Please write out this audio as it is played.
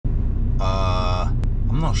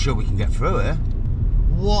not sure we can get through here.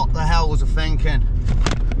 What the hell was I thinking?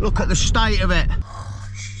 Look at the state of it. Oh,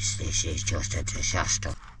 this is just a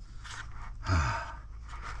disaster.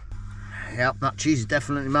 Yep, that cheese is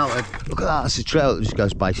definitely melted. Look at that, that's a trail that just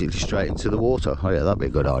goes basically straight into the water. Oh yeah, that'd be a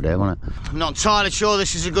good idea, wouldn't it? I'm not entirely sure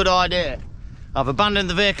this is a good idea. I've abandoned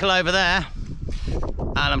the vehicle over there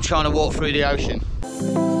and I'm trying to walk through the ocean.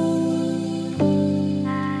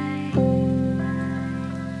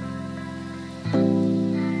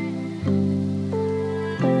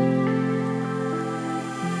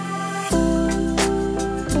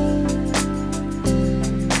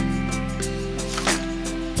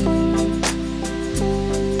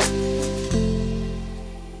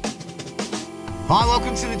 Hi,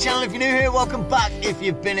 welcome to the channel. If you're new here, welcome back if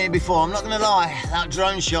you've been here before. I'm not going to lie, that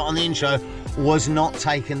drone shot on the intro was not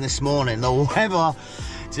taken this morning. The weather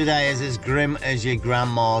today is as grim as your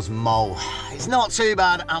grandma's mole. It's not too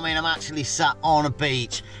bad. I mean, I'm actually sat on a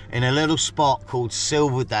beach in a little spot called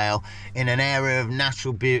Silverdale in an area of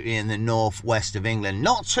natural beauty in the northwest of England,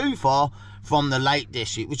 not too far from the Lake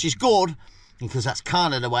District, which is good, because that's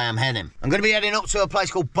kind of the way I'm heading. I'm going to be heading up to a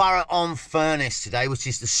place called Barrow-on-Furness today, which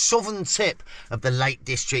is the southern tip of the Lake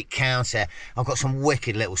District County. I've got some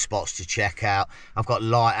wicked little spots to check out. I've got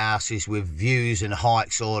lighthouses with views and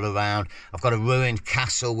hikes all around. I've got a ruined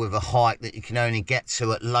castle with a hike that you can only get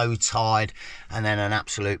to at low tide, and then an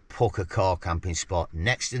absolute pucker car camping spot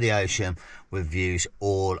next to the ocean with views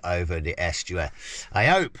all over the estuary. I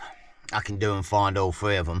hope I can do and find all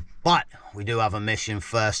three of them, but we do have a mission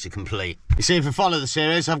first to complete. You see, if you follow the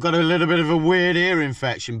series, I've got a little bit of a weird ear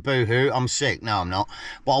infection, boo-hoo. I'm sick. No, I'm not.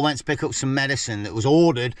 But I went to pick up some medicine that was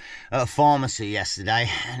ordered at a pharmacy yesterday,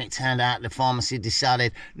 and it turned out the pharmacy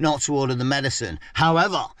decided not to order the medicine.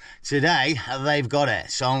 However, today they've got it,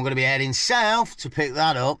 so I'm going to be heading south to pick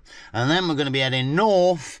that up, and then we're going to be heading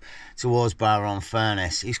north towards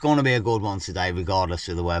Barrow-on-Furness. It's going to be a good one today, regardless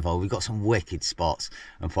of the weather. We've got some wicked spots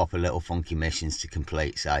and proper little funky missions to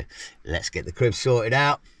complete. So let's get the crib sorted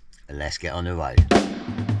out and let's get on the road.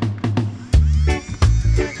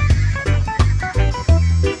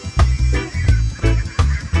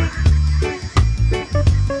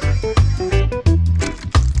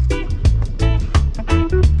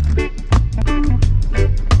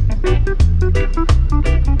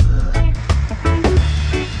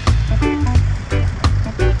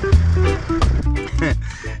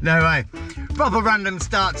 No way. Proper random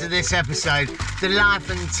start to this episode. The life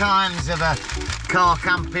and times of a car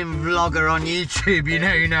camping vlogger on YouTube, you know,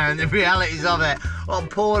 and the realities of it. I'm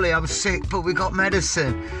poorly, I'm sick, but we got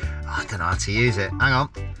medicine. I don't know how to use it. Hang on.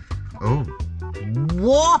 Oh.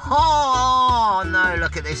 Whoa! No,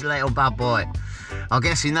 look at this little bad boy. I'm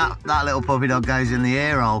guessing that little puppy dog goes in the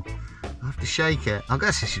ear hole. I have to shake it. I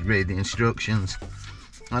guess I should read the instructions.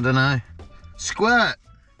 I don't know. Squirt.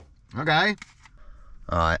 Okay.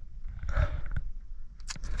 Alright.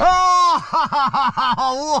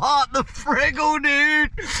 Oh, what the friggle,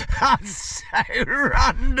 dude? That's so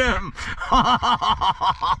random.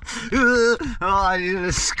 Oh,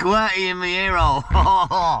 you're squirty in my ear hole.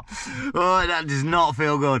 Oh, that does not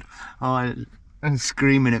feel good. Oh, I'm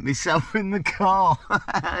screaming at myself in the car.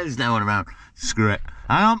 There's no one around. Screw it.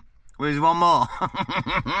 Hang on. Where's one more?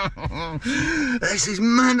 This is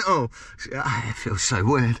mental. It feels so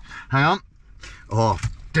weird. Hang on. Oh,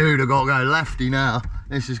 dude, I got to go lefty now.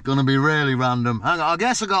 This is going to be really random. Hang on, I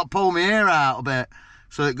guess I got to pull my ear out a bit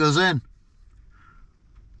so it goes in.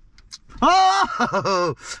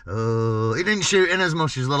 Oh, it didn't shoot in as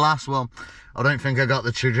much as the last one. I don't think I got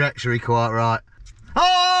the trajectory quite right.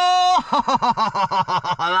 Oh,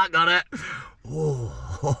 that got it.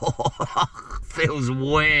 Oh, feels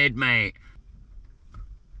weird, mate.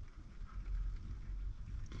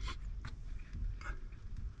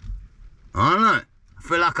 I don't know. I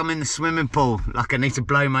feel like I'm in the swimming pool, like I need to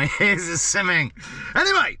blow my ears of swimming.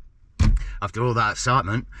 Anyway, after all that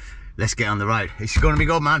excitement, let's get on the road. It's going to be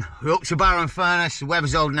good, man. We're up to Barrow-on-Furness. The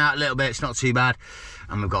weather's holding out a little bit. It's not too bad.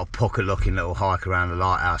 And we've got a pucker-looking little hike around the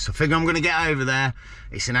lighthouse. I figure I'm going to get over there.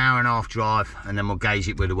 It's an hour and a half drive, and then we'll gauge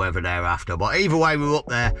it with the weather thereafter. But either way, we're up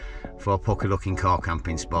there for a pucker-looking car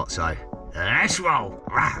camping spot. So let's roll.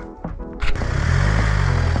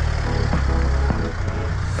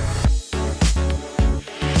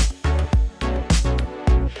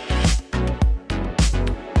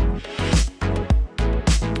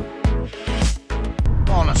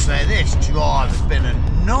 Honestly, this drive has been a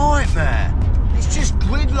nightmare. It's just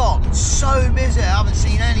gridlocked and so busy. I haven't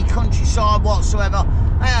seen any countryside whatsoever.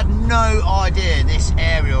 I had no idea this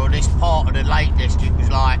area or this part of the Lake District was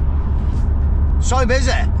like so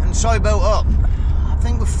busy and so built up. I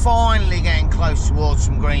think we're finally getting close towards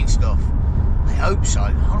some green stuff. I I hope so.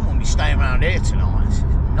 I don't want to be staying around here tonight. It's a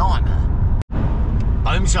nightmare.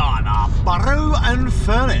 Home time, our barrow and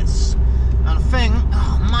furnace. And I think,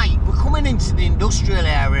 oh mate, we're coming into the industrial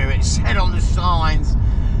area. It said on the signs.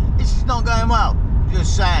 This is not going well.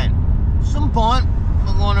 Just saying. At some point,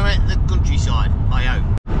 we're going to hit the countryside, I hope.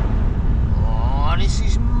 Oh, this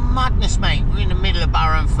is madness, mate. We're in the middle of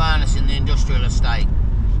barrow and furnace in the industrial estate.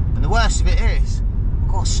 And the worst of it is,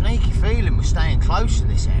 I've got a sneaky feeling we're staying close to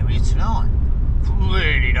this area tonight.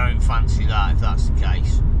 Really don't fancy that if that's the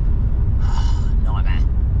case. Nightmare.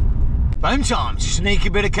 Boom time, sneaky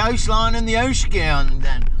bit of coastline and the ocean and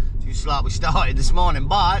then just like we started this morning,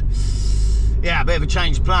 but yeah, a bit of a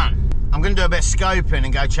change of plan. I'm going to do a bit of scoping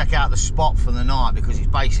and go check out the spot for the night because it's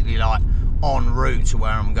basically like en route to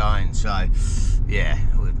where I'm going. So yeah,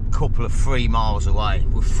 we're a couple of 3 miles away.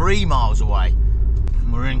 We're 3 miles away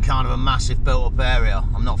and we're in kind of a massive built up area.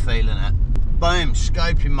 I'm not feeling it. Boom,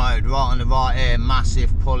 scoping mode right on the right here,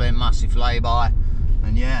 massive pull in, massive lay-by,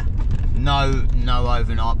 and yeah, no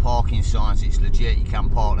overnight parking signs. It's legit, you can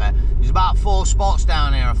park there. There's about 4 spots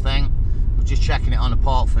down here, I think. We're just checking it on the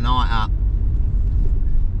park for night app.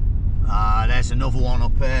 There's another one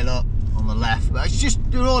up here, look, on the left, but it's just,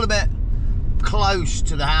 they're all a bit close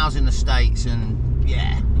to the housing estates, and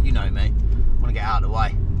yeah, you know me, I want to get out of the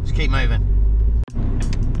way. Let's keep moving.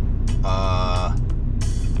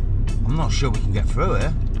 I'm not sure we can get through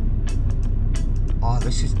here. Oh,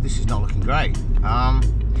 this is not looking great.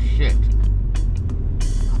 Shit.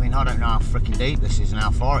 I mean, I don't know how freaking deep this is and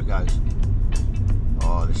how far it goes.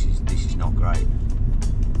 Oh, this is not great.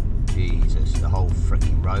 Jesus, the whole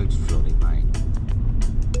freaking road's flooded, mate.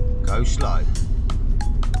 Go slow.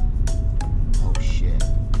 Oh shit.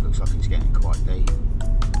 Looks like it's getting quite deep.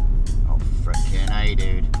 Oh freaking hey,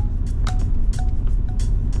 dude.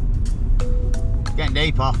 It's getting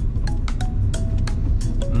deeper.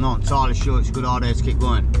 I'm not entirely sure it's a good idea to keep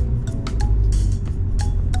going.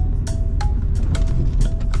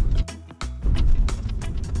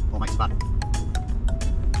 Oh mate, it's bad.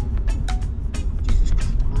 Jesus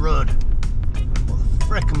crud. What the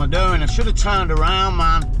frick am I doing? I should have turned around,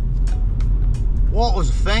 man. What was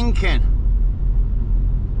I thinking?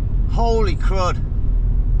 Holy crud.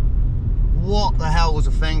 What the hell was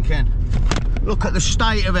I thinking? Look at the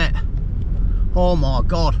state of it. Oh my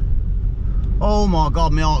god. Oh my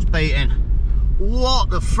god, my heart's beating.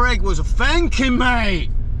 What the frig was I thinking,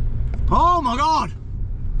 mate? Oh my god.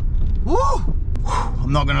 Woo!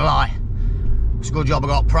 I'm not gonna lie. It's a good job I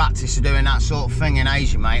got practice of doing that sort of thing in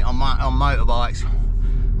Asia, mate, on motorbikes.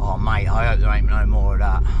 Oh mate, I hope there ain't no more of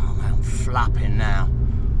that. Oh, man, I'm flapping now.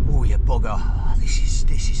 Oh, you bugger. This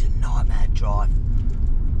is a nightmare drive.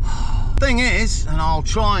 Thing is, and I'll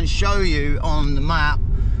try and show you on the map,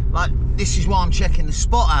 like this is why I'm checking the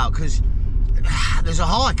spot out, because there's a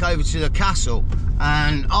hike over to the castle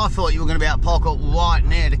and I thought you were going to be able to park up right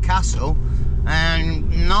near the castle,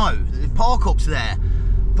 and no, the park up's there,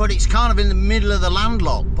 but it's kind of in the middle of the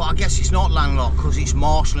landlock. But I guess it's not landlocked because it's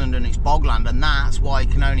marshland and it's bogland, and that's why you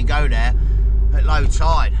can only go there at low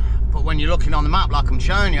tide. But when you're looking on the map like I'm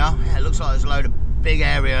showing you, yeah, it looks like there's a load of big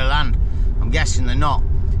area of land. I'm guessing they're not,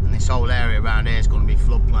 and this whole area around here is going to be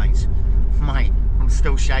floodplains. Mate, I'm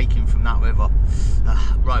still shaking from that river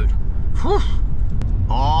road. Whew.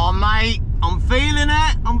 Oh mate, I'm feeling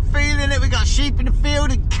it, I'm feeling it. We got sheep in the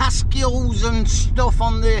field and casquilles and stuff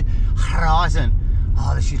on the horizon.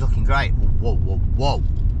 Oh, this is looking great. Whoa, whoa, whoa.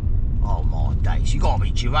 Oh my days, you gotta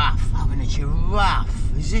be giraffe. Having a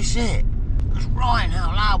giraffe, is this it? That's right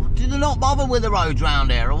out loud. Did they not bother with the roads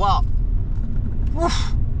round here or what?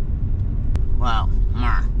 Woof. Well,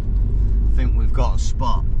 I think we've got a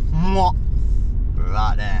spot.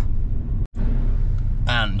 Right there.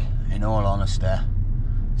 And in all honesty,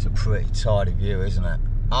 it's a pretty tidy view, isn't it?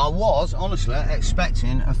 I was honestly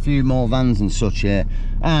expecting a few more vans and such here,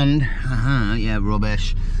 and yeah,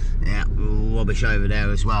 rubbish. Yeah, rubbish over there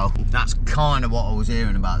as well. That's kind of what I was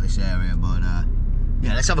hearing about this area, but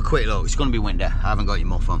yeah, let's have a quick look. It's going to be windy. I haven't got your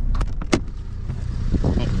muff on.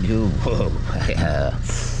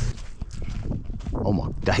 Oh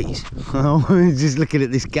my days. Just looking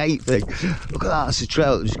at this gate thing. Look at that, it's a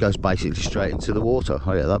trail that just goes basically straight into the water.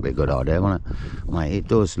 Oh yeah, that'd be a good idea, wouldn't it? Mate, it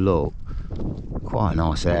does look quite a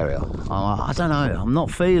nice area. I don't know, I'm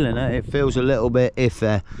not feeling it. It feels a little bit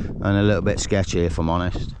iffy and a little bit sketchy, if I'm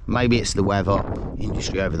honest. Maybe it's the weather,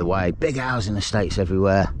 industry over the way, big housing estates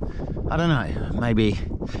everywhere. I don't know, maybe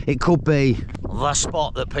it could be the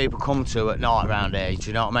spot that people come to at night around here, do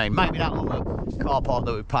you know what I mean? Maybe that other car park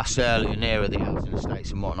that we passed earlier nearer the housing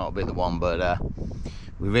estates and whatnot will be the one, but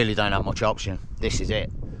we really don't have much option. This is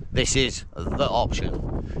it. this is the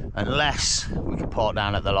option, unless we can park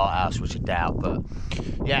down at the lighthouse, which I doubt. But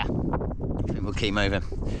yeah, I think we'll keep moving.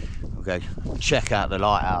 We'll go check out the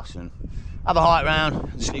lighthouse and have a hike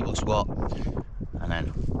round and see what's what, and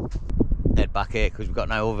then head back here because we've got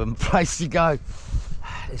no other place to go.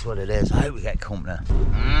 It's what it is. I hope we get company.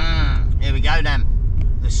 Here we go then.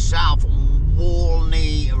 The South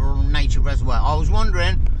Walney Nature Reservoir. I was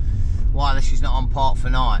wondering why this is not on park for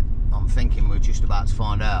night. I'm thinking we're just about to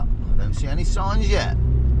find out. I don't see any signs yet.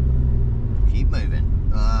 Keep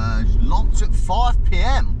moving. It's locked at 5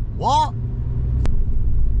 PM. What?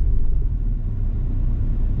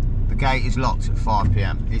 The gate is locked at 5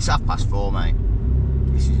 PM. It's 4:30, mate.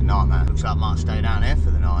 This is a nightmare. Looks like I might stay down here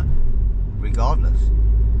for the night, regardless.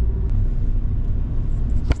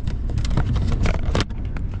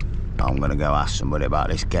 I'm gonna go ask somebody about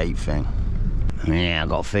this gate thing. Yeah, I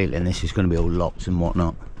got a feeling this is gonna be all locked and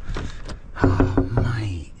whatnot. Oh,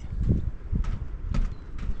 mate.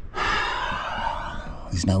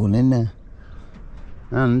 There's no one in there.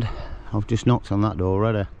 And I've just knocked on that door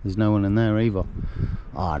already. There's no one in there either.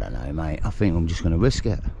 I don't know, mate. I think I'm just gonna risk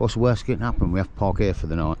it. What's the worst that can happen? We have to park here for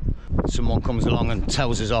the night. Someone comes along and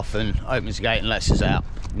tells us off and opens the gate and lets us out.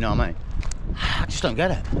 You know what I mean? I just don't get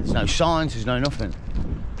it. There's no signs, there's no nothing.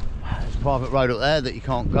 There's a private road up there that you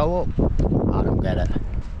can't go up. I don't get it.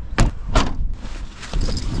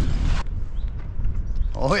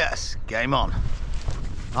 Oh yes, game on.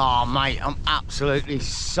 Oh mate, I'm absolutely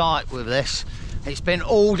psyched with this. It's been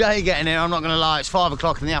all day getting here, I'm not gonna lie. It's 5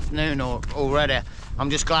 o'clock in the afternoon already. I'm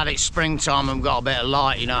just glad it's springtime and we've got a bit of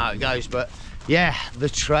light, you know how it goes. But yeah, the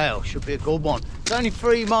trail should be a good one. It's only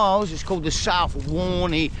 3 miles. It's called the South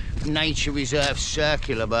Walney Nature Reserve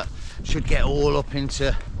Circular, but should get all up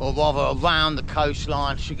into, or rather around the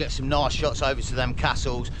coastline. Should get some nice shots over to them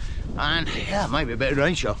castles, and yeah, maybe a bit of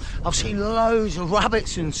rain shot. I've seen loads of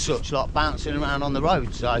rabbits and such like bouncing around on the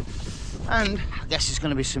road, so, and I guess there's going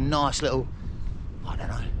to be some nice little, I don't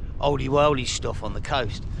know, oldie worldy stuff on the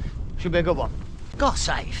coast. Should be a good one. Gotta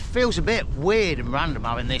say, it feels a bit weird and random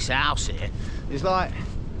having this house here. It's like,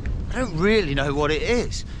 I don't really know what it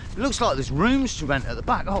is. It looks like there's rooms to rent at the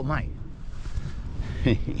back. Oh mate,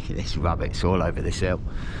 there's rabbits all over this hill.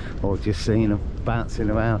 Or just seeing them bouncing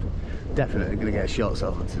around. Definitely gonna get shots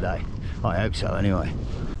of them today. I hope so anyway.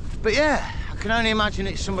 But yeah, I can only imagine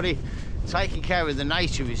it's somebody taking care of the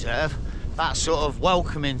nature reserve, that sort of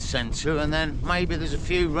welcoming centre, and then maybe there's a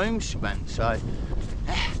few rooms to rent. So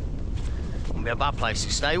wouldn't be a bad place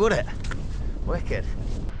to stay, would it? Wicked.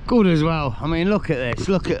 Good as well. I mean, look at this.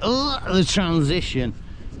 Look at the transition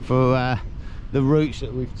for the routes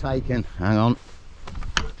that we've taken. Hang on.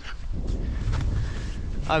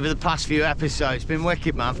 Over the past few episodes, it's been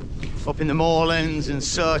wicked, man. Up in the moorlands and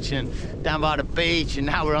such, and down by the beach, and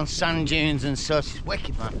now we're on sand dunes and such. It's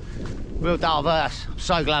wicked, man. Real diverse. I'm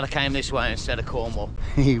so glad I came this way instead of Cornwall.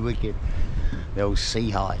 Wicked. The old sea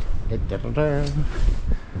hide.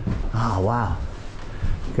 Oh wow,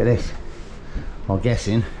 look at this. I'm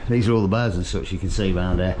guessing these are all the birds and such you can see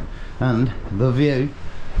around there, and the view.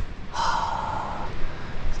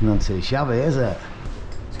 It's not too shabby, is it?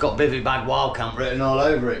 It's got Bivvy Bag Wild Camp written all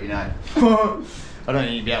over it, you know. I don't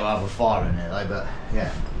think you'd be able to have a fire in there though, but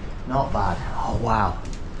yeah, not bad. Oh wow,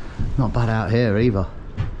 not bad out here either.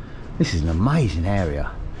 This is an amazing area.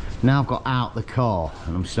 Now I've got out the car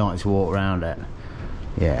and I'm starting to walk around it.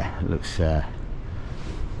 Yeah, it looks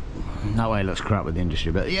no way it looks crap with the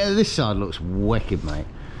industry, but yeah, this side looks wicked, mate.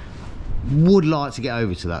 Would like to get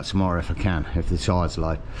over to that tomorrow if I can, if the tide's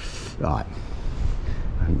low. Right,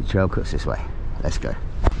 I think the trail cuts this way. Let's go.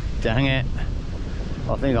 Dang it,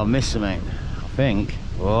 I think I missed something. I think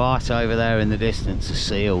right over there in the distance are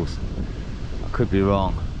seals. I could be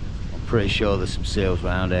wrong. I'm pretty sure there's some seals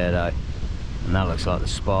around here though, and that looks like the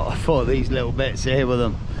spot. I thought these little bits here were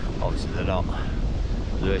them. Obviously they're not.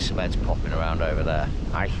 There's some heads popping around over there.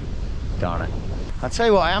 Hey, darn it. I'll tell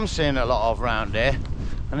you what I am seeing a lot of around here,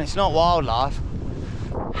 and it's not wildlife.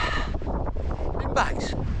 Bin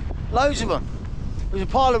bags. Loads of them. There's a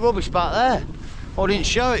pile of rubbish back there. I didn't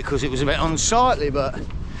show it because it was a bit unsightly, but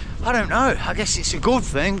I don't know. I guess it's a good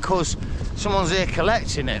thing because someone's here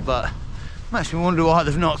collecting it, but it makes me wonder why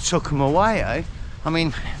they've not took them away, eh? I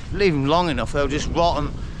mean, leave them long enough, they'll just rot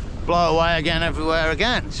and blow away again everywhere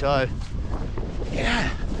again. So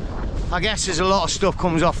yeah, I guess there's a lot of stuff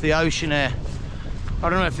comes off the ocean here. I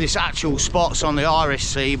don't know if this actual spot's on the Irish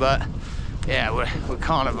Sea, but yeah, we're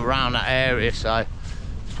kind of around that area, so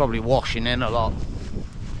it's probably washing in a lot.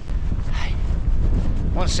 Hey,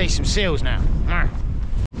 I want to see some seals now.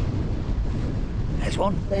 There's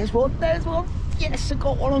one, there's one, there's one. yes, I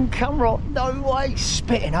got one on camera. No way,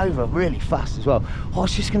 spitting over really fast as well. I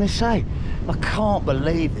was just going to say, I can't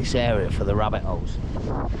believe this area for the rabbit holes.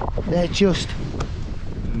 They're just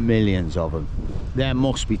millions of them. There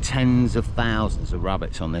must be tens of thousands of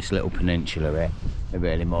rabbits on this little peninsula here. There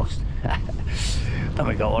really must. And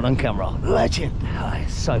we got one on camera. Legend. Oh,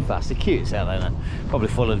 it's so fast. The cutest out there. Probably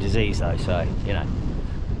full of disease though, so you know.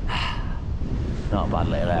 Not a bad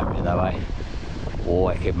little area though, eh?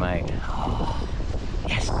 Wicked, mate. Oh,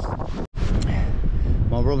 yes.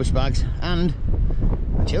 My rubbish bags and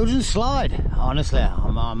a children's slide. Honestly,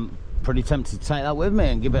 I'm pretty tempted to take that with me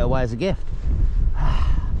and give it away as a gift.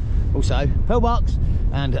 Also, pillbox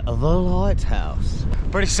and the lighthouse.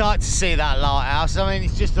 Pretty psyched to see that lighthouse. I mean,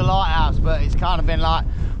 it's just a lighthouse, but it's kind of been like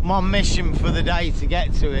my mission for the day to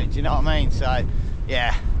get to it. Do you know what I mean? So,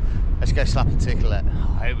 yeah, let's go slap and tickle it.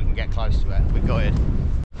 I hope we can get close to it. We got it.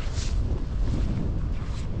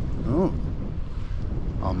 Oh,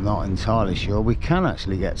 I'm not entirely sure we can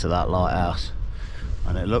actually get to that lighthouse,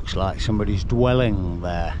 and it looks like somebody's dwelling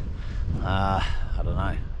there. I don't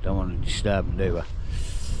know. Don't want to disturb them, do we?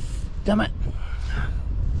 Damn it.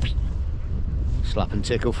 Slap and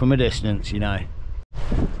tickle from a distance, you know.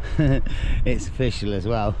 It's official as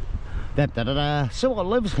well. Da, da, da, da. Someone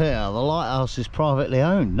lives here. The lighthouse is privately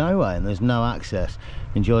owned. No way, and there's no access.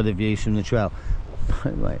 Enjoy the views from the trail.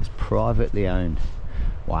 By the way, it's privately owned.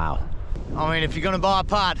 Wow. I mean, if you're going to buy a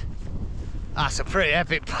pad, that's a pretty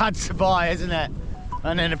epic pad to buy, isn't it?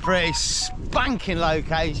 And in a pretty spanking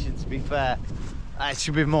location, to be fair. There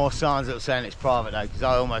should be more signs that are saying it's private though, because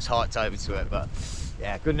I almost hiked over to it, but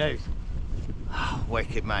yeah, good news. Oh,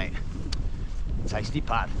 wicked, mate. Tasty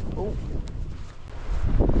pad. Ooh.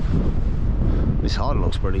 This hide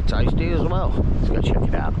looks pretty tasty as well. Let's go check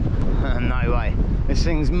it out. No way. This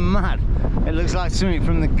thing's mad. It looks like something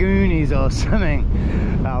from the Goonies or something.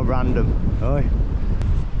 How random. Oi.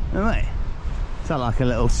 No way. Is that like a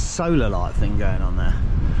little solar light thing going on there?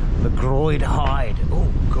 The groid hide.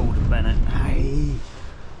 Oh, Golden Bennett. Hey.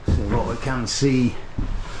 See what we can see.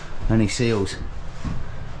 Any seals?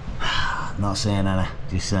 Not seeing any,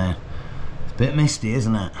 just saying. It's a bit misty,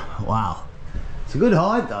 isn't it? Wow. It's a good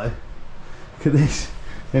hide though. Look at this.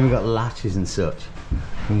 Then we've got latches and such.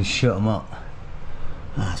 We can shut them up.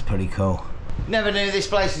 That's pretty cool. Never knew this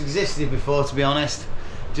place existed before, to be honest.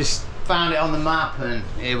 Just found it on the map and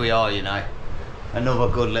here we are, you know. Another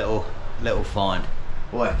good little find.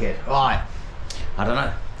 Wicked. Right. I don't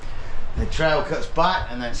know. The trail cuts back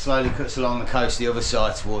and then slowly cuts along the coast the other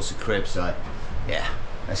side towards the crib, so yeah.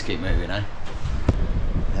 Let's keep moving, eh?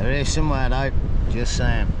 There is somewhere though, just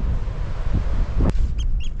saying.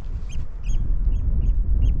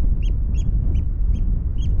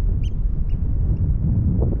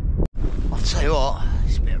 I'll tell you what,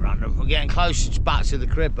 it's a bit random. We're getting closer back to the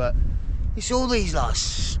crib, but it's all these like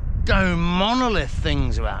stone monolith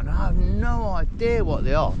things around. I have no idea what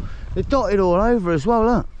they are. They're dotted all over as well,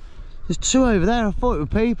 look. There's two over there, I thought it were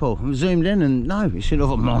people. I zoomed in and no, it's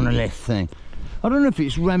another monolith thing. I don't know if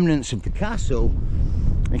it's remnants of the castle.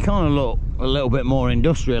 They kind of look a little bit more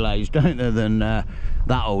industrialised, don't they, than that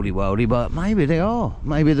oldie worldy, but maybe they are.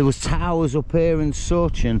 Maybe there was towers up here and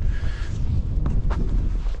such, and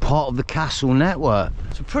part of the castle network.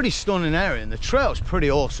 It's a pretty stunning area, and the trail's pretty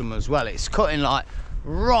awesome as well. It's cutting like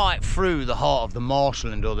right through the heart of the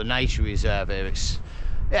marshland or the nature reserve here.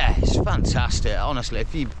 Yeah, it's fantastic. Honestly,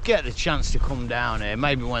 if you get the chance to come down here,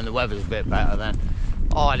 maybe when the weather's a bit better, then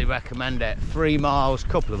highly recommend it. 3 miles,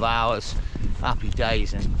 couple of hours, happy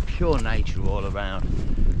days, and it's pure nature all around.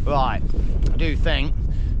 Right, I do think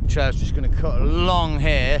the trail's just going to cut along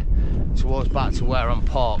here towards back to where I'm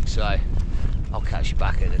parked, so I'll catch you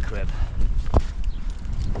back at the crib.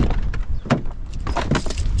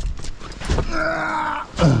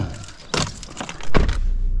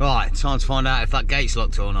 Right, time to find out if that gate's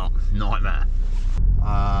locked or not. Nightmare.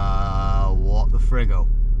 What the friggle?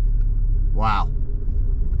 Wow.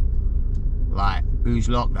 Like, who's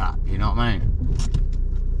locked that? You know what I mean?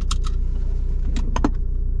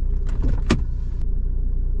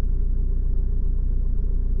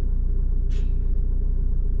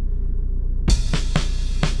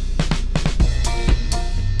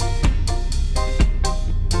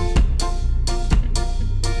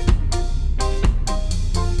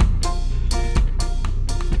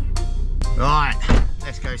 Right,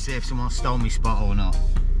 let's go see if someone stole my spot or not.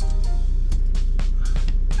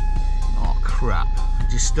 Oh crap, I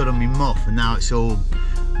just stood on my muff and now it's all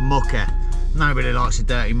mucky. Nobody likes a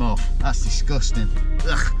dirty muff, that's disgusting.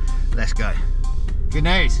 Ugh. Let's go. Good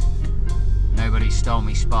news, nobody stole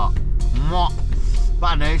my spot. Mwah.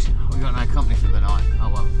 Bad news, we got no company for the night.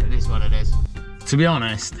 Oh well, it is what it is. To be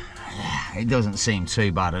honest, it doesn't seem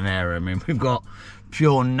too bad an area. I mean, we've got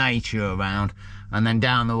pure nature around, and then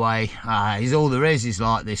down the way is all there is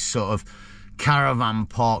like this sort of caravan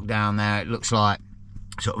park down there. It looks like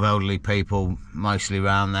sort of elderly people mostly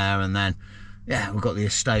around there, and then yeah, we've got the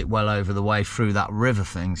estate well over the way through that river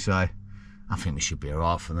thing, so I think we should be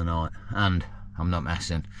alright for the night. And I'm not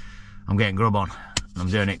messing, I'm getting grub on. I'm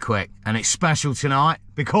doing it quick, and it's special tonight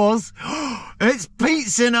because it's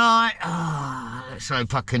pizza night. Let's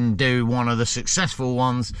hope I can do one of the successful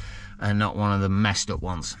ones and not one of the messed up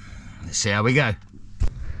ones. Let's see how we go.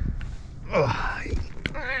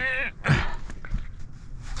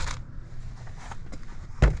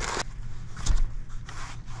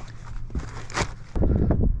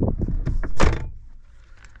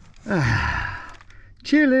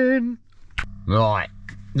 Chilling. Right,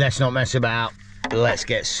 let's not mess about. Let's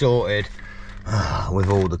get sorted with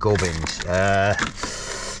all the gubbins.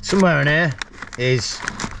 Somewhere in here is,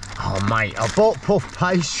 oh mate, I bought puff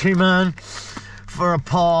pastry, man, for a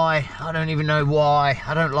pie. I don't even know why.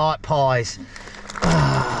 I don't like pies.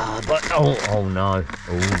 But oh no.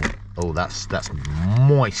 Oh, that's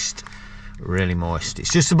moist, really moist.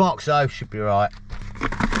 It's just a box though, should be right.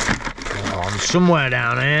 I'm somewhere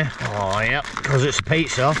down here. Oh yep, because it's a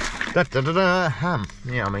pizza. Ham.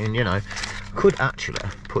 Yeah, I mean, you know, could actually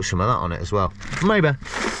put some of that on it as well, maybe.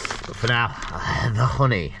 But for now, the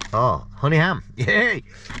honey. Oh, honey ham. Yay!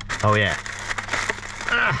 Oh yeah.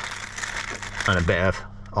 And a bit of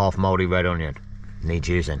half mouldy red onion. Needs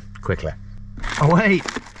using quickly. Oh wait.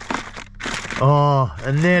 Oh,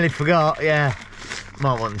 I nearly forgot. Yeah,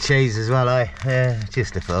 might want the cheese as well, eh? Yeah,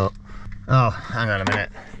 just a thought. Oh, hang on a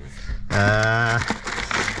minute.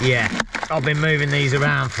 Yeah, I've been moving these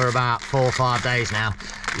around for about 4 or 5 days now.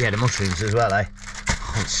 Yeah, the mushrooms as well, eh?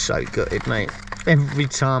 Oh, I'm so gutted, mate. Every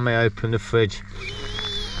time I open the fridge,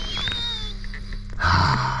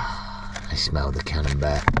 I smell the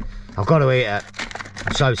camembert. I've got to eat it.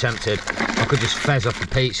 I'm so tempted. I could just fezz off the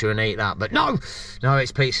pizza and eat that, but no,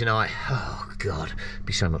 it's pizza night. Oh God, it'd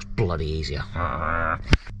be so much bloody easier.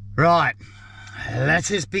 Right, let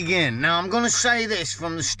us begin. Now I'm going to say this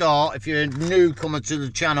from the start. If you're a newcomer to the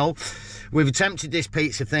channel, we've attempted this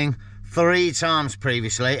pizza thing 3 times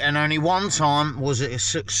previously, and only 1 time was it a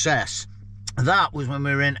success. That was when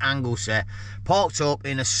we were in Anglesey, parked up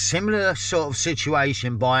in a similar sort of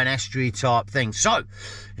situation by an estuary type thing. So,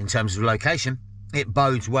 in terms of location, it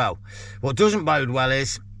bodes well. What doesn't bode well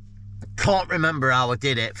is, I can't remember how I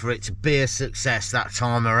did it for it to be a success that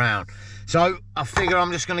time around. So, I figure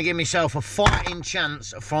I'm just going to give myself a fighting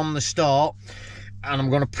chance from the start, and I'm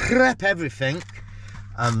going to prep everything,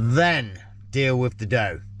 and then deal with the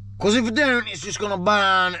dough. Because if I don't, it's just going to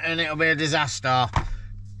burn, and it'll be a disaster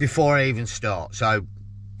before I even start. So,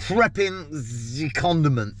 prepping the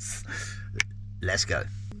condiments. Let's go.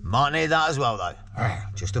 Might need that as well though.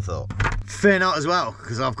 Just a thought. Fear not as well,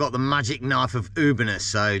 because I've got the magic knife of uberness,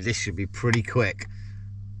 so this should be pretty quick.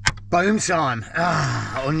 Boom time.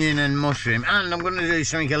 Onion and mushroom. And I'm going to do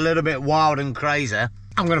something a little bit wild and crazy.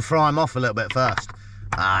 I'm going to fry them off a little bit first.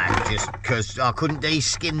 Just because I couldn't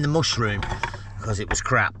de-skin the mushroom because it was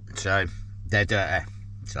crap. So, they're dirty.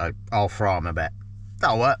 So, I'll fry them a bit.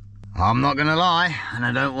 That'll work. I'm not going to lie, and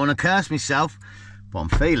I don't want to curse myself, but I'm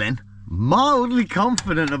feeling mildly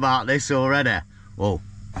confident about this already. Whoa,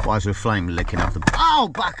 why is there a flame licking off the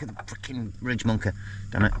back of the freaking ridge monkey?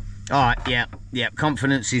 Damn it. Alright, yeah,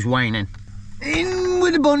 confidence is waning. In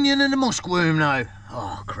with the bunion and the muskworm now.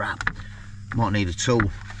 Oh, crap. Might need a tool.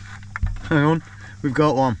 Hang on, we've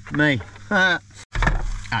got one. Me.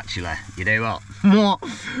 Actually, you know what?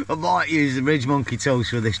 I might use the ridge monkey tools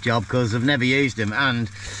for this job because I've never used them, and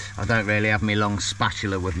I don't really have my long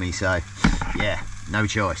spatula with me, so yeah, no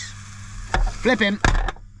choice. Flip him.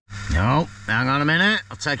 No, hang on a minute.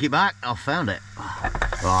 I'll take it back. I found it.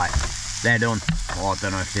 Right, they're done. Oh, I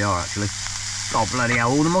don't know if they are actually. Oh, bloody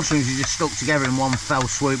hell, all the mushrooms are just stuck together in one fell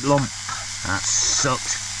swoop lump. That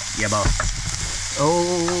sucked. Yeah, boy.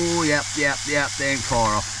 Oh, yep, they ain't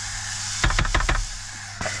far off.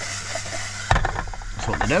 That's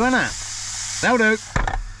what they're doing, isn't it? They'll do.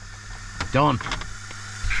 Done.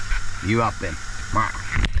 You up then.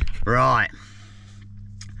 Right.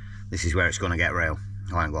 This is where it's going to get real.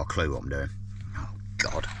 I ain't got a clue what I'm doing. Oh,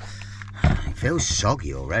 God. It feels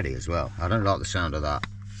soggy already as well. I don't like the sound of that.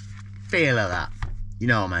 Feel of that. You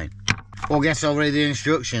know what I mean? Well, I guess I'll read the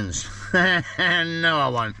instructions. No, I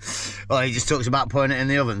won't. Well, he just talks about putting it in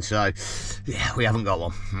the oven, so yeah, we haven't got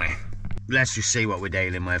one. Let's just see what we're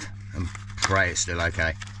dealing with and pray it's still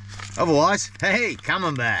okay. Otherwise, hey,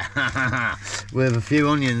 camembert with a few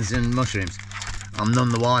onions and mushrooms. I'm none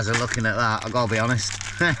the wiser looking at that, I've got to be honest.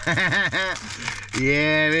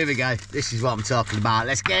 Yeah, here we go. This is what I'm talking about.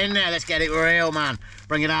 Let's get in there. Let's get it real, man.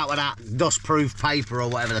 Bring it out with that dust-proof paper or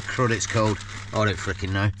whatever the crud it's called. I don't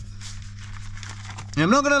freaking know. Now, I'm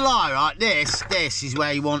not going to lie, right? This is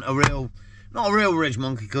where you want a real... Not a real ridge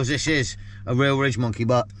monkey, because this is a real ridge monkey,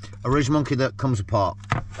 but a ridge monkey that comes apart.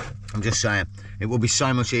 I'm just saying. It will be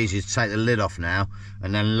so much easier to take the lid off now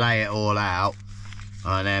and then lay it all out.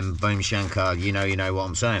 And then boom shankar, you know what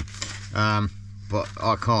I'm saying. But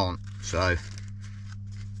I can't, so...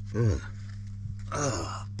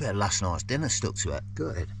 bit of last night's dinner stuck to it.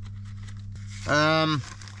 Good. I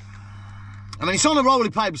mean, it's on the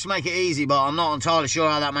rolling paper to make it easy, but I'm not entirely sure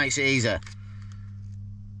how that makes it easier.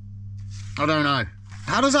 I don't know.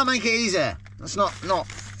 How does that make it easier? That's not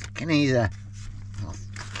fucking easier. Oh,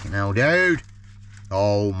 fucking hell, dude.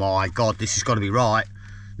 Oh my God, this has got to be right.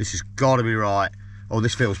 This has got to be right. Oh,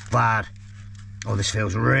 this feels bad. Oh, this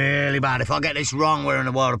feels really bad. If I get this wrong, we're in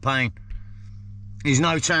a world of pain. There's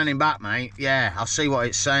no turning back, mate. Yeah, I see what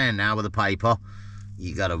it's saying now with the paper.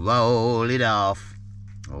 You gotta roll it off.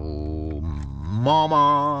 Oh,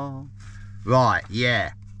 mama. Right,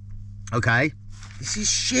 yeah. Okay. This is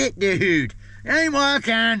shit, dude. It ain't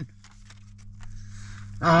working.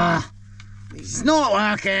 It's not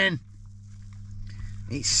working.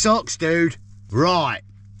 It sucks, dude. Right.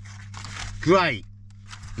 Great.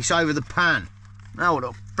 It's over the pan. Now what do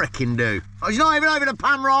I frickin' do? Oh, it's not even over the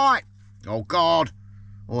pan right. Oh, God.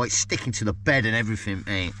 Oh, it's sticking to the bed and everything,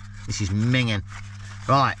 mate. This is minging.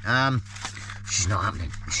 Right, this is not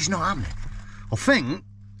happening. This is not happening. I think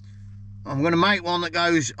I'm going to make one that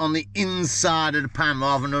goes on the inside of the pan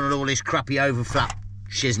rather than all this crappy overflap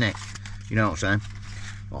shiznit. You know what I'm saying?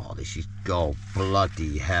 Oh, this is... Oh,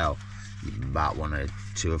 bloody hell. You might want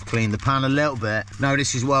to have cleaned the pan a little bit. No,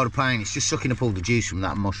 this is a world of pain. It's just sucking up all the juice from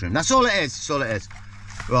that mushroom. That's all it is. That's all it is.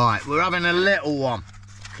 Right, we're having a little one.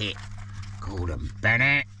 Hit. Gordon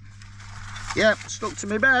Bennett. Yep, stuck to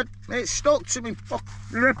my bed. It's stuck to me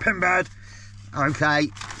flipping bed. Okay,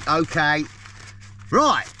 okay.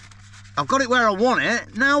 Right, I've got it where I want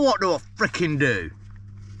it. Now what do I frickin' do?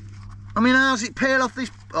 I mean, how's it peel off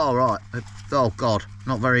this? Oh, right. Oh, God,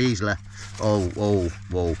 not very easily. Oh,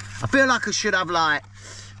 whoa. I feel like I should have, like,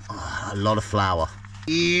 a lot of flour.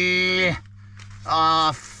 Yeah.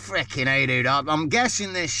 Oh, frickin' hey, dude. I'm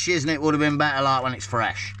guessing this shiznit would have been better, like, when it's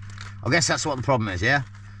fresh. I guess that's what the problem is, yeah?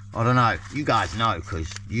 I don't know. You guys know,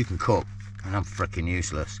 because you can cook, and I'm freaking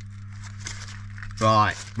useless.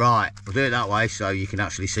 Right. We'll do it that way so you can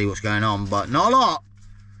actually see what's going on, but not a lot.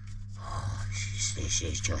 Oh, this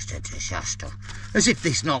is just a disaster. As if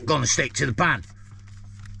this not going to stick to the pan.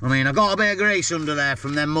 I mean, I got a bit of grease under there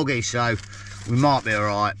from them muggies, so we might be all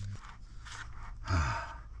right.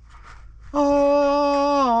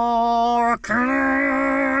 Oh,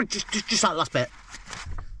 just that last bit.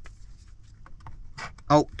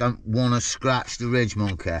 Oh, don't want to scratch the ridge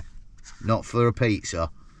monkey. Not for a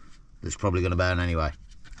pizza. That's probably going to burn anyway.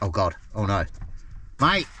 Oh, God. Oh, no.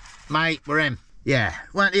 Mate, we're in. Yeah,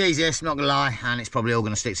 weren't the easiest, not going to lie. And it's probably all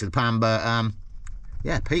going to stick to the pan. But,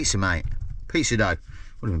 yeah, pizza, mate. Pizza dough.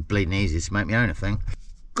 Would have been bleeding easy to make my own, I think.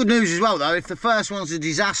 Good news as well, though. If the first one's a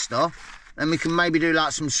disaster, then we can maybe do,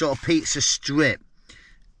 like, some sort of pizza strip.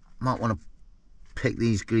 Might want to pick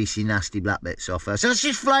these greasy, nasty black bits off first. So it's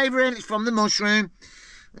just flavouring. It's from the mushroom.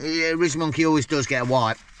 Yeah, ridge monkey always does get a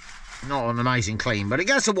wipe. Not an amazing clean, but it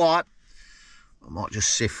gets a wipe. I might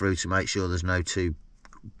just sift through to make sure there's no too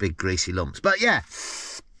big greasy lumps. But yeah,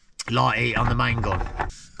 light heat on the main gun.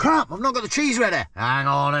 Crap, I've not got the cheese ready. Hang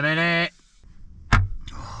on a minute.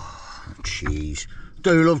 Oh, cheese.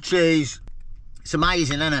 Do love cheese. It's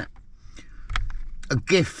amazing, isn't it? A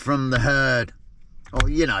gift from the herd. Or,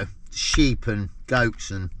 you know, sheep and goats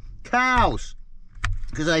and cows.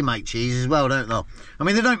 Because they make cheese as well, don't they? I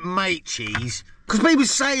mean, they don't make cheese. Because people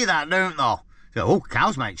say that, don't they? So, oh,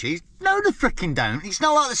 cows make cheese. No, they frickin' don't. It's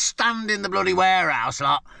not like they stand in the bloody warehouse,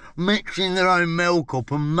 like, mixing their own milk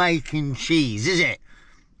up and making cheese, is it?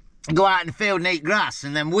 They go out in the field and eat grass,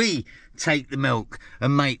 and then we take the milk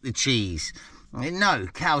and make the cheese. I mean, no,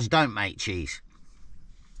 cows don't make cheese.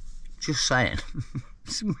 Just saying.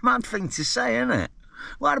 It's a mad thing to say, isn't it?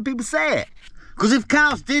 Why do people say it? Because if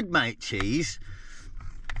cows did make cheese...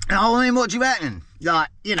 Oh, I mean, what do you reckon? Like,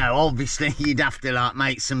 you know, obviously you'd have to, like,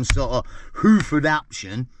 make some sort of hoof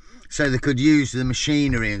adaptation so they could use the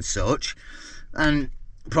machinery and such, and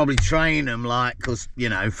probably train them, like, because, you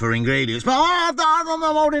know, for ingredients. But I'm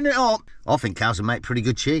holding it up. I think cows will make pretty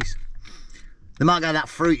good cheese. They might go that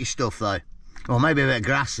fruity stuff, though. Or maybe a bit of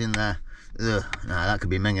grass in there. Ugh, no, that could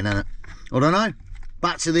be minging, isn't it? I don't know.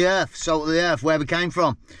 Back to the earth, salt of the earth, where we came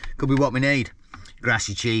from. Could be what we need.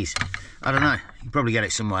 Grassy cheese. I don't know. You can probably get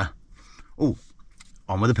it somewhere. Oh,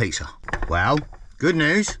 on with the pizza. Well, good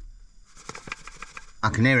news. I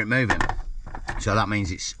can hear it moving. So that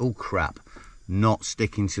means it's, oh crap, not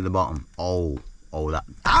sticking to the bottom. Oh, that.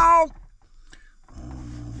 Ow!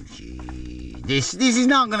 Oh, gee. This is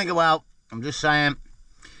not going to go out. I'm just saying.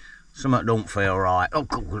 Something don't feel right. Oh,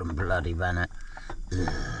 God, bloody Bennett.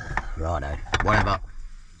 Righto, whatever.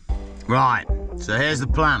 Right, so here's the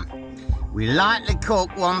plan. We lightly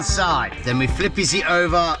cook one side, then we flippies it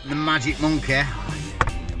over the magic monkey.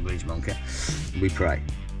 Bridge monkey. We pray.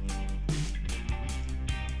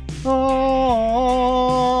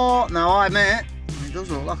 Oh, now I admit, it does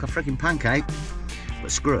look like a freaking pancake,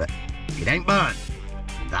 but screw it. It ain't burnt.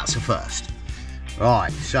 That's a first.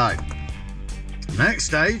 Right, so, next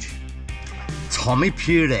stage, Tommy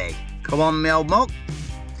puree. Come on, my old mug.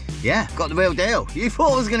 Yeah, got the real deal. You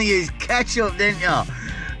thought I was going to use ketchup, didn't you?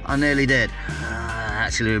 I nearly did. I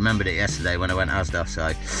actually remembered it yesterday when I went Asda,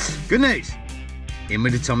 so good news. In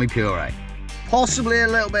with the Tommy puree. Possibly a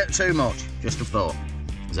little bit too much, just a thought.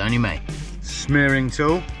 It's only me. Smearing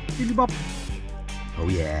tool. Oh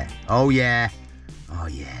yeah, oh yeah, oh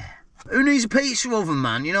yeah. Who needs a pizza oven,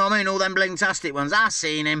 man? You know what I mean? All them bling-tastic ones. I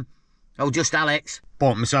seen him. Oh, just Alex.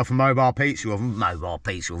 Bought myself a mobile pizza oven. Mobile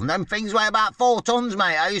pizza oven. Them things weigh about 4 tons,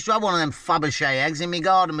 mate. I used to have one of them Fabergé eggs in my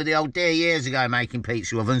garden with the old dear years ago making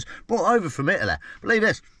pizza ovens. Brought over from Italy. Believe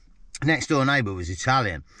this. Next door neighbour was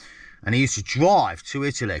Italian. And he used to drive to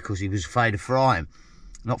Italy because he was afraid of frying.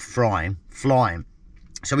 Not frying, flying.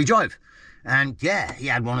 So he drove. And yeah, he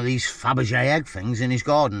had one of these Fabergé egg things in his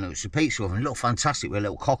garden. It was a pizza oven. It looked fantastic with a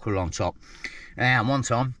little cockerel on top. And one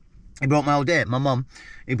time, he brought my old dear, my mum,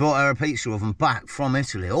 he brought her a pizza oven back from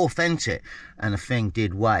Italy, authentic. And the thing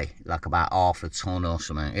did weigh like about half a ton or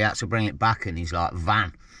something. He had to bring it back in his like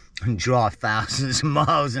van and drive thousands of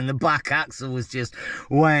miles, and the back axle was just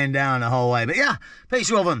weighing down the whole way. But yeah,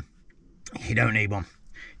 pizza oven, you don't need one.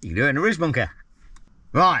 You can do it in a Ridge bunker.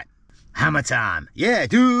 Right, hammer time. Yeah,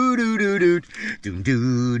 do-do-do-do,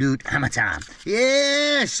 hammer time.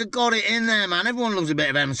 Yes, I got it in there, man. Everyone loves a bit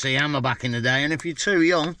of MC Hammer back in the day, and if you're too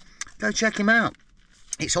young, go check him out.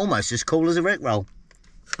 It's almost as cool as a Rickroll.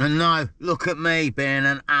 And no, look at me being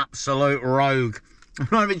an absolute rogue. I'm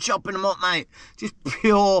not even chopping them up, mate. Just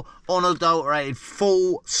pure, unadulterated,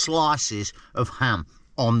 full slices of ham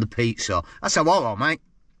on the pizza. That's how I roll, mate.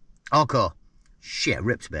 Hardcore. Shit,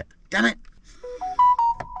 ripped a bit. Damn it.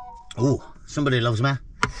 Oh, somebody loves me.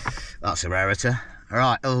 That's a rarity. All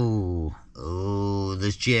right. Oh,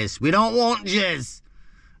 there's jizz. We don't want jizz.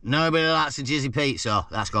 Nobody likes a jizzy pizza.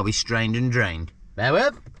 That's got to be strained and drained. Bear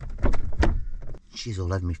with. She's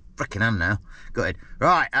all over me frickin' hand now. Got it.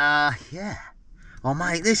 Right, yeah. Oh,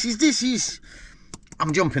 mate, this is...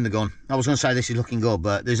 I'm jumping the gun. I was going to say this is looking good,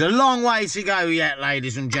 but there's a long way to go yet,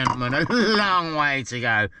 ladies and gentlemen. A long way to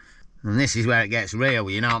go. And this is where it gets real,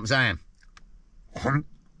 you know what I'm saying?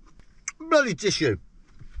 Bloody tissue.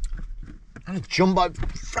 And a jumbo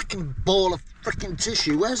frickin' ball of frickin'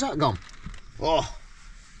 tissue. Where's that gone? Oh.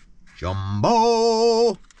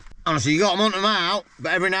 Jumbo. Honestly, you got to hunt them out,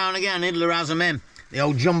 but every now and again, Idler has them in. The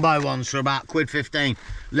old jumbo ones for about £1.15.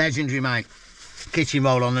 Legendary, mate. Kitchen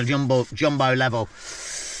roll on the jumbo level.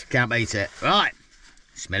 Can't beat it. Right.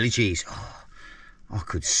 Smelly cheese. Oh, I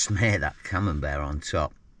could smear that camembert on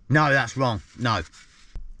top. No, that's wrong. No.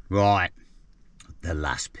 Right. The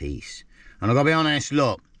last piece. And I've got to be honest,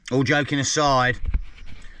 look, all joking aside,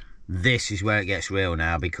 this is where it gets real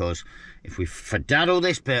now, because if we fadaddle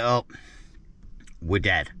this bit up, we're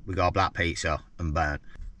dead. We got a black pizza and burnt.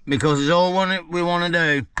 Because it's all we want to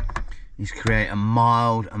do is create a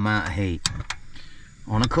mild amount of heat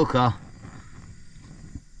on a cooker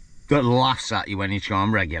that laughs at you when you try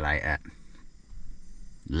and regulate it.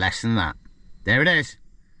 Less than that. There it is.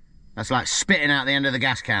 That's like spitting out the end of the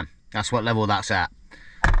gas can. That's what level that's at.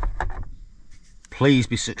 Please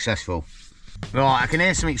be successful. Right, I can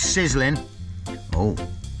hear something sizzling. Oh,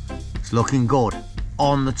 it's looking good.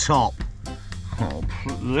 On the top. Oh,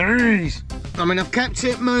 please. I mean, I've kept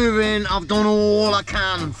it moving. I've done all I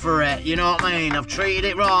can for it. You know what I mean? I've treated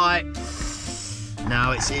it right.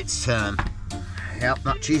 Now it's its turn. Yep,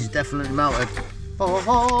 that cheese is definitely melted.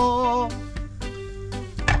 Oh.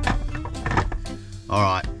 All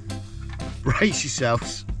right. Brace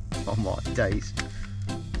yourselves. Oh my days.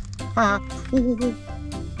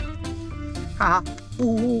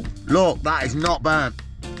 Look, that is not burnt.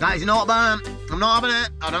 That is not burnt. I'm not having it.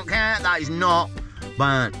 I don't care. That is not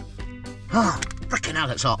burnt. Oh, freaking hell,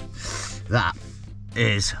 it's hot. That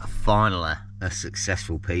is finally a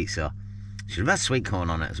successful pizza. Should have had sweet corn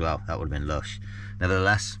on it as well. That would have been lush.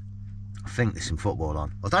 Nevertheless, I think there's some football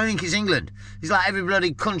on. I don't think it's England. It's like every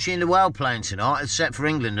bloody country in the world playing tonight, except for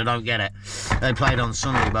England. I don't get it. They played on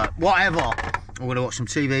Sunday, but whatever. I'm going to watch some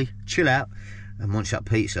TV, chill out, and munch that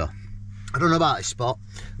pizza. I don't know about this spot.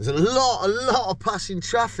 There's a lot of passing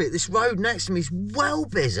traffic. This road next to me is well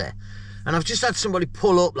busy. And I've just had somebody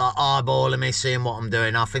pull up, like, eyeballing me, seeing what I'm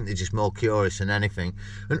doing. I think they're just more curious than anything.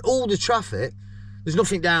 And all the traffic, there's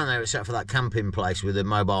nothing down there except for that camping place with the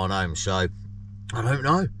mobile home. So, I don't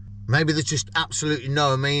know. Maybe there's just absolutely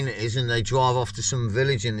no amenities and they drive off to some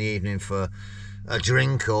village in the evening for a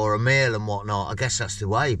drink or a meal and whatnot. I guess that's the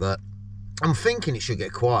way, but I'm thinking it should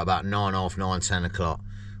get quiet about 9, half 9, 10 o'clock.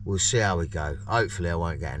 We'll see how we go. Hopefully I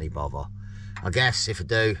won't get any bother. I guess if I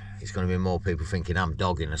do, it's going to be more people thinking I'm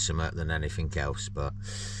dogging or something than anything else. But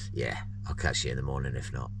yeah, I'll catch you in the morning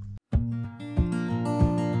if not.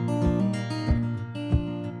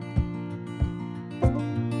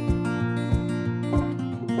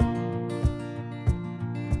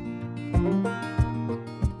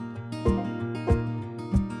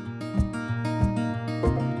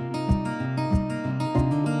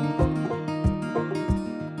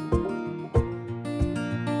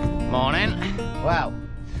 Morning. Well,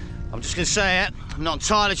 I'm just going to say it, I'm not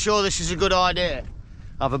entirely sure this is a good idea.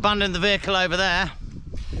 I've abandoned the vehicle over there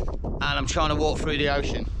and I'm trying to walk through the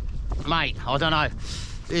ocean. Mate, I don't know.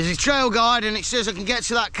 There's a trail guide and it says I can get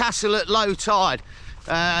to that castle at low tide.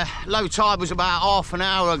 Low tide was about half an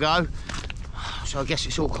hour ago, so I guess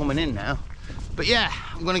it's all coming in now. But yeah,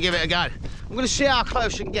 I'm going to give it a go. I'm going to see how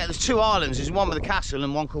close I can get. There's 2 islands. There's one with a castle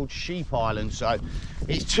and one called Sheep Island. So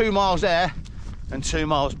it's 2 miles there and 2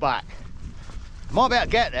 miles back. Might be able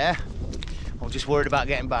to get there. I'm just worried about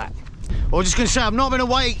getting back. I'm just going to say I've not been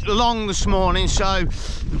awake long this morning, so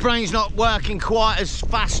the brain's not working quite as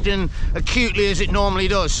fast and acutely as it normally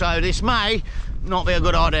does. So this may not be a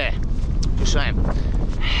good idea. Just saying.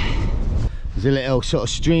 There's a little sort of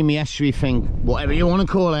streamy estuary thing, whatever you want to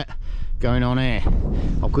call it, going on here.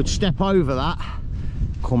 I could step over that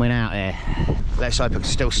coming out here. Let's hope I can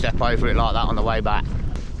still step over it like that on the way back.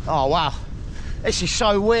 Oh wow, this is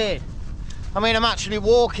so weird. I mean, I'm actually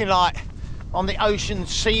walking like on the ocean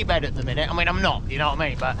seabed at the minute. I mean, I'm not, you know what I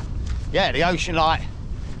mean? But yeah, the ocean, like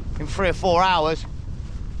in 3 or 4 hours,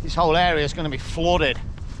 this whole area is going to be flooded.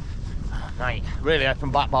 Mate, really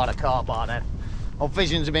open back by the car park then. Or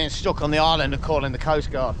visions of being stuck on the island and calling the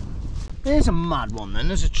Coast Guard. Here's a mad one then.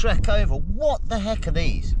 There's a trek over. What the heck are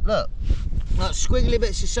these? Look, like squiggly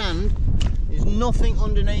bits of sand. There's nothing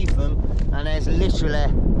underneath them, and there's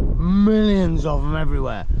literally millions of them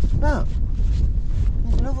everywhere. Look.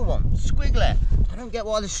 Another one, squiggly. I don't get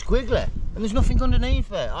why they're squiggly and there's nothing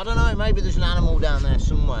underneath it. I don't know, maybe there's an animal down there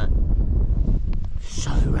somewhere.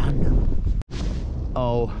 So random.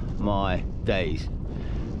 Oh my days.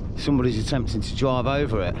 Somebody's attempting to drive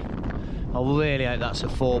over it. I really hope that's a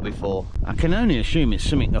 4x4. I can only assume it's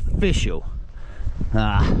something official.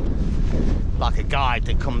 Like a guide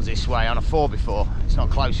that comes this way on a 4x4. It's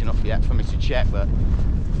not close enough yet for me to check, but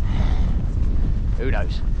who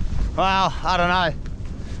knows? Well, I don't know.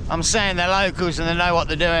 I'm saying they're locals and they know what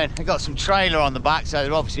they're doing. They've got some trailer on the back, so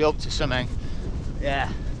they're obviously up to something.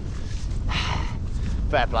 Yeah.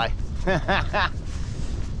 Fair play.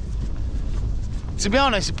 To be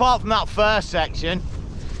honest, apart from that first section,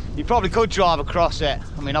 you probably could drive across it.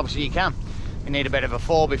 I mean, obviously you can. You need a bit of a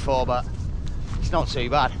 4x4, but it's not too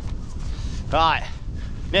bad. Right,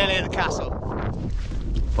 nearly at the castle.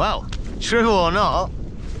 Well, true or not,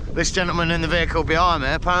 this gentleman in the vehicle behind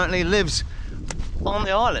me apparently lives on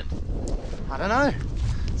the island. I don't know.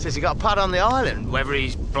 Says he got a pad on the island. Whether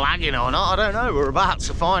he's blagging or not, I don't know. We're about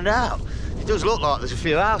to find out. It does look like there's a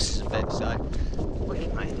few houses a bit, so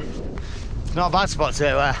wicked, mate. It's not a bad spot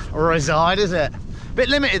to reside, is it? Bit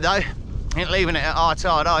limited though. Ain't leaving it at high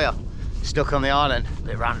tide, are you? Stuck on the island.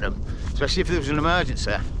 Bit random, especially if there was an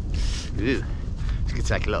emergency. Ooh, let's go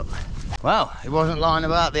take a look. Well, it wasn't lying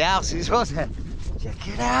about the houses, was it? Check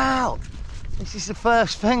it out. This is the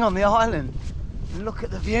first thing on the island. Look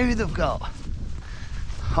at the view they've got.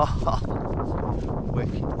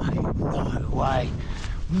 Wicked, mate. No way.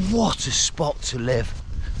 What a spot to live.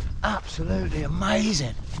 Absolutely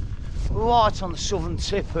amazing. Right on the southern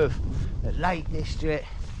tip of the Lake District,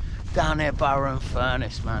 down near Barrow and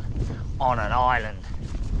Furnace, man. On an island.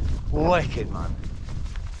 Wicked, man.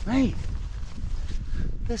 Mate,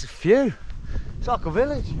 there's a few. It's like a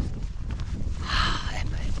village.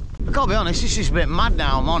 I can't be honest, this is a bit mad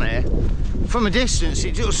now I'm on here. From a distance,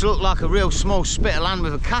 it just looked like a real small spit of land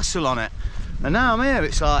with a castle on it. And now I'm here,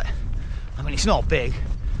 it's like, I mean, it's not big,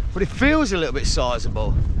 but it feels a little bit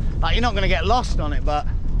sizable. Like, you're not going to get lost on it, but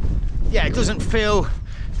yeah, it doesn't feel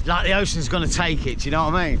like the ocean's going to take it, do you know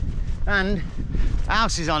what I mean? And the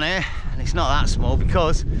house is on here, and it's not that small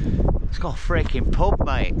because it's got a freaking pub,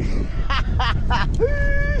 mate.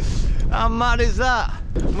 How mad is that?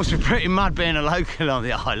 Must be pretty mad being a local on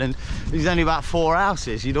the island. There's only about 4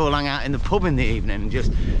 houses. You'd all hang out in the pub in the evening and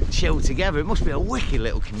just chill together. It must be a wicked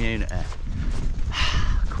little community.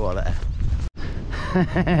 Quality.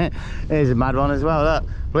 Here's a mad one as well, look.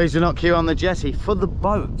 Please do not queue on the jetty for the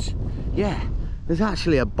boat. Yeah, there's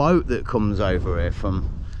actually a boat that comes over here from,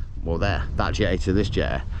 well, there, that jetty to this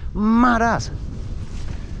jetty. Mad as.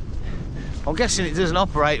 I'm guessing it doesn't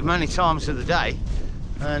operate many times of the day,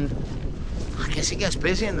 and I guess it gets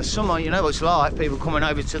busy in the summer. You know what it's like, people coming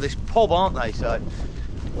over to this pub, aren't they? So,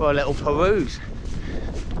 for a little peruse.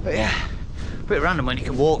 But yeah, a bit random when you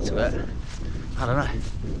can walk to it. I don't know.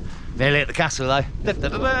 Nearly at the castle though. Da, da,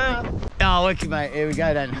 da, da. Oh, wicked, mate, here we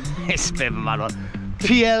go then. It's a bit of a mad one.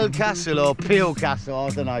 PL Castle or Peel Castle, I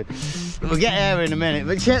don't know. We'll get there in a minute,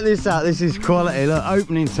 but check this out. This is quality. Look,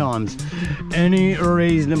 opening times, any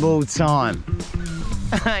reasonable time.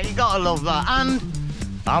 You gotta love that. And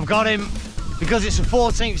I've got him, because it's a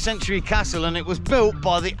 14th century castle and it was built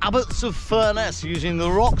by the abbots of Furness using the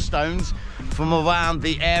rock stones from around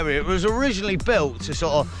the area. It was originally built to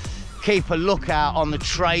sort of keep a lookout on the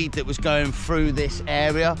trade that was going through this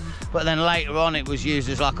area, but then later on it was used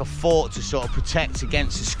as like a fort to sort of protect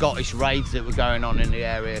against the Scottish raids that were going on in the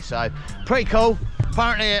area. So pretty cool.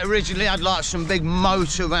 Apparently it originally had like some big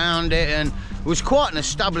moat around it, and it was quite an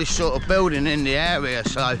established sort of building in the area,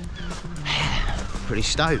 so pretty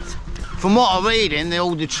stoked. From what I'm reading,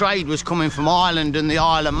 all the trade was coming from Ireland and the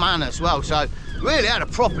Isle of Man as well, so really had a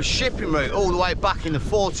proper shipping route all the way back in the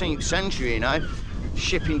 14th century, you know.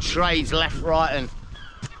 Shipping trades left, right and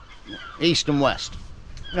east and west.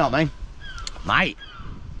 You know what I mean? Mate.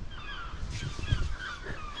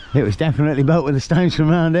 It was definitely built with the stones from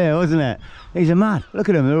around here, wasn't it? These are mad. Look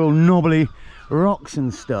at them, they're all knobbly rocks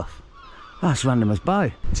and stuff. That's random as bow.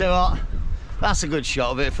 So what? That's a good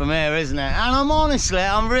shot of it from here, isn't it? And I'm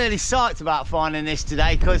really psyched about finding this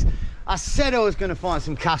today, because I said I was going to find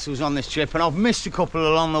some castles on this trip and I've missed a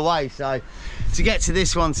couple along the way. So to get to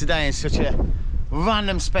this one today in such a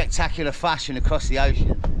random spectacular fashion across the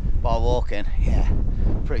ocean by walking, yeah,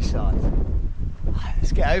 pretty psyched.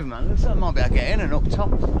 Let's get over, man. Looks like I might be able to get in and up top.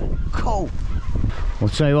 Cool. I'll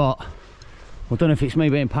tell you what, I don't know if it's me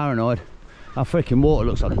being paranoid. Our freaking water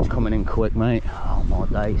looks like it's coming in quick, mate. Oh my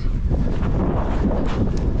days.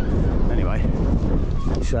 Anyway,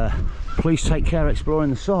 it's please take care exploring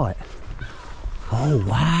the site. Oh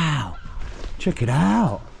wow, check it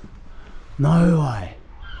out. No way.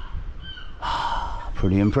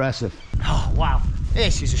 Pretty impressive. Oh wow,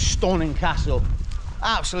 this is a stunning castle.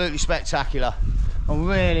 Absolutely spectacular. I'm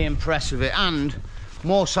really impressed with it, and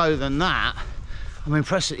more so than that, I'm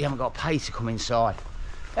impressed that you haven't got to pay to come inside.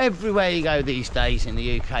 Everywhere you go these days in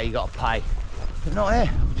the UK you got to pay, but not here.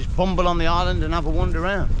 We'll just bumble on the island and have a wander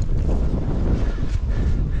around.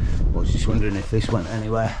 I was just wondering if this went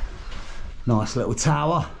anywhere. Nice little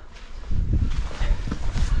tower.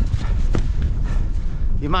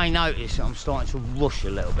 You may notice I'm starting to rush a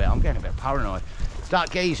little bit. I'm getting a bit paranoid.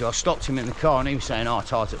 That geezer, I stopped him in the car and he was saying, oh,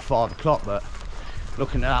 tide's at 5 o'clock, but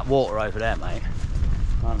looking at that water over there, mate,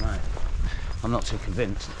 I don't know. I'm not too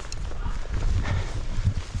convinced.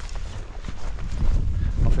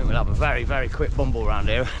 I think we'll have a very, very quick bumble around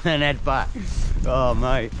here and then head back. Oh,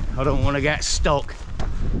 mate, I don't want to get stuck.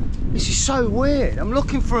 This is so weird. I'm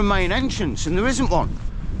looking for a main entrance and there isn't one.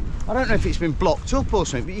 I don't know if it's been blocked up or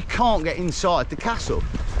something, but you can't get inside the castle.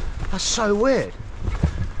 That's so weird.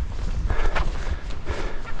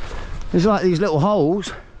 There's like these little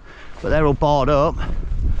holes, but they're all barred up.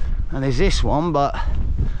 And there's this one, but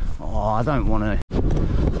oh, I don't want to.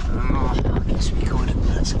 I guess we could.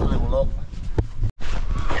 Let's have a little look.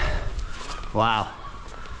 Wow,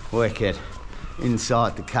 wicked.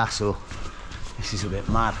 Inside the castle. This is a bit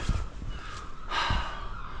mad.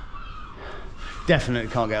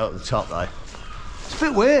 Definitely can't get up the top though. It's a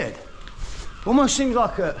bit weird. Almost seems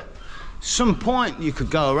like at some point you could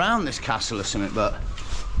go around this castle or something, but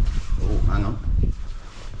oh, hang on.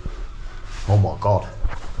 Oh my god.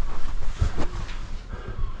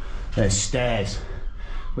 There's stairs,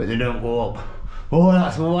 but they don't go up. Oh,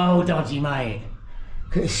 that's well dodgy, mate.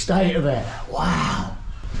 Look at the state of it. Wow.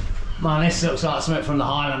 Man, this looks like something from the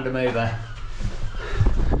Highlander movie,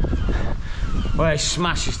 where he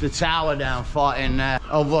smashes the tower down fighting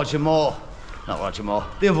oh, Roger Moore. Not Roger Moore,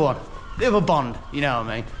 the other one. The other Bond, you know what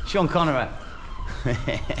I mean. Sean Connery.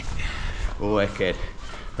 Wicked.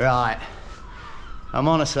 Right. I'm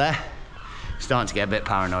honestly starting to get a bit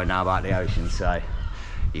paranoid now about the ocean, so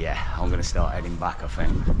yeah, I'm going to start heading back, I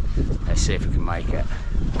think. Let's see if we can make it.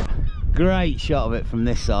 great shot of it from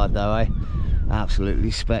this side though, eh?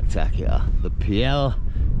 Absolutely spectacular. The Piel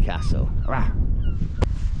Castle. Rah.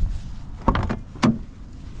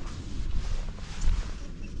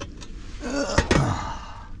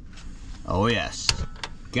 Oh yes,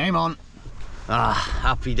 game on.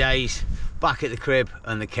 Happy days. Back at the crib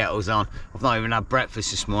and the kettle's on. I've not even had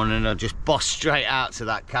breakfast this morning. I just bossed straight out to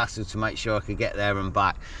that castle to make sure I could get there and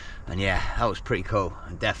back. And yeah, that was pretty cool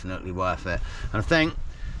and definitely worth it. And I think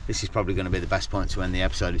this is probably going to be the best point to end the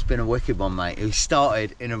episode. It's been a wicked one, mate. We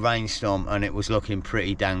started in a rainstorm and it was looking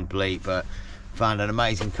pretty dang bleak, but found an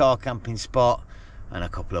amazing car camping spot and a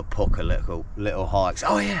couple of pucker little hikes.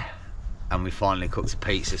 Oh yeah. And we finally cooked a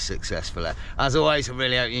pizza successfully. As always, I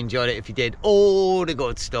really hope you enjoyed it. If you did, all the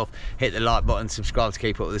good stuff, hit the like button, subscribe to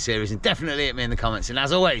keep up with the series, and definitely hit me in the comments. And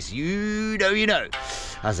as always, you know,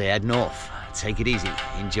 as I head north, take it easy,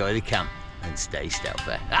 enjoy the camp, and stay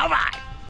stealthy. All right.